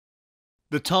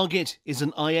The target is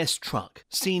an IS truck,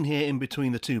 seen here in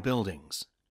between the two buildings.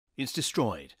 It's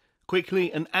destroyed,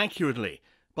 quickly and accurately,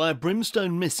 by a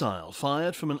Brimstone missile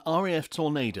fired from an RAF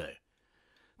Tornado.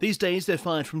 These days they're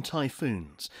fired from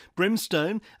Typhoons.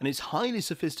 Brimstone and its highly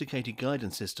sophisticated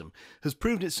guidance system has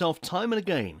proved itself time and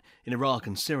again in Iraq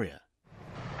and Syria.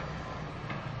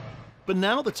 But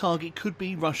now the target could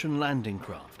be Russian landing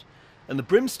craft, and the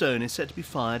Brimstone is set to be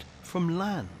fired from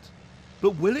land.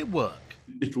 But will it work?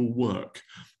 It will work.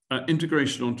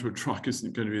 Integration onto a truck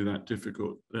isn't going to be that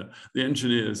difficult. The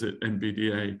engineers at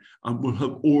NBDA will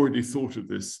have already thought of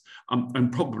this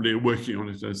and probably are working on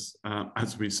it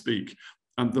as we speak.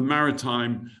 The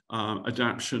maritime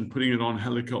adaptation, putting it on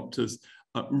helicopters,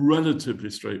 relatively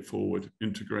straightforward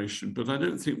integration, but I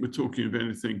don't think we're talking of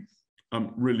anything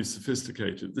really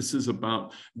sophisticated. This is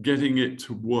about getting it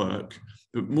to work,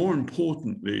 but more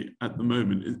importantly, at the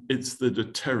moment, it's the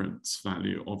deterrence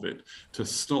value of it to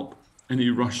stop any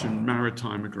Russian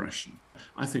maritime aggression.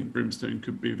 I think Brimstone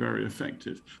could be very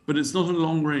effective, but it's not a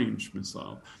long-range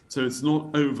missile, so it's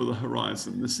not over the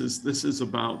horizon. This is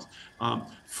about,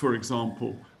 for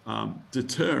example,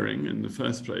 deterring in the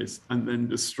first place and then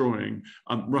destroying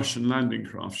Russian landing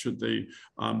craft should they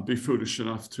be foolish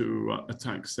enough to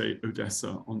attack, say,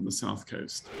 Odessa on the south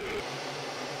coast.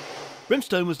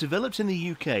 Brimstone was developed in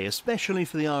the UK especially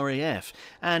for the RAF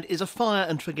and is a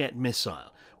fire-and-forget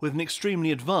missile with an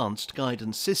extremely advanced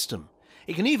guidance system.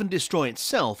 It can even destroy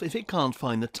itself if it can't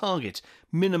find the target,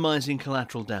 minimising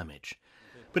collateral damage.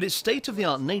 But its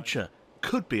state-of-the-art nature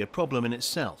could be a problem in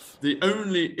itself. The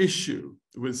only issue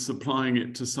with supplying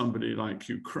it to somebody like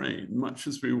Ukraine, much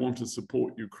as we want to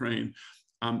support Ukraine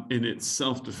in its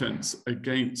self-defense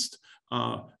against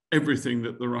everything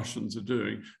that the Russians are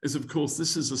doing, is of course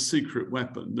this is a secret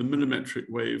weapon. The millimetric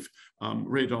wave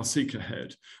radar seeker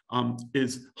head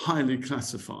is highly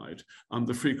classified,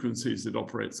 the frequencies it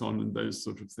operates on and those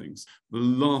sort of things. The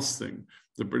last thing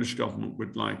the British government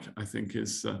would like, I think,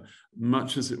 is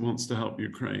much as it wants to help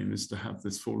Ukraine, is to have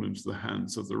this fall into the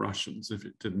hands of the Russians if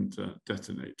it didn't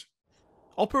detonate.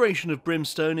 Operation of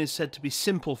Brimstone is said to be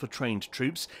simple for trained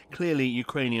troops. Clearly,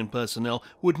 Ukrainian personnel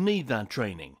would need that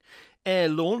training.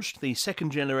 Air-launched, the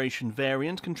second-generation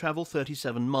variant can travel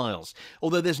 37 miles,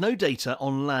 although there's no data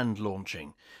on land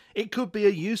launching. It could be a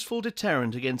useful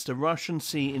deterrent against a Russian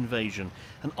sea invasion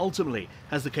and ultimately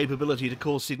has the capability to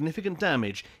cause significant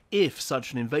damage if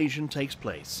such an invasion takes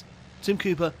place. Tim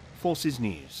Cooper, Forces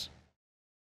News.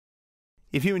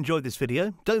 If you enjoyed this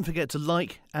video, don't forget to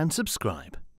like and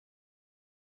subscribe.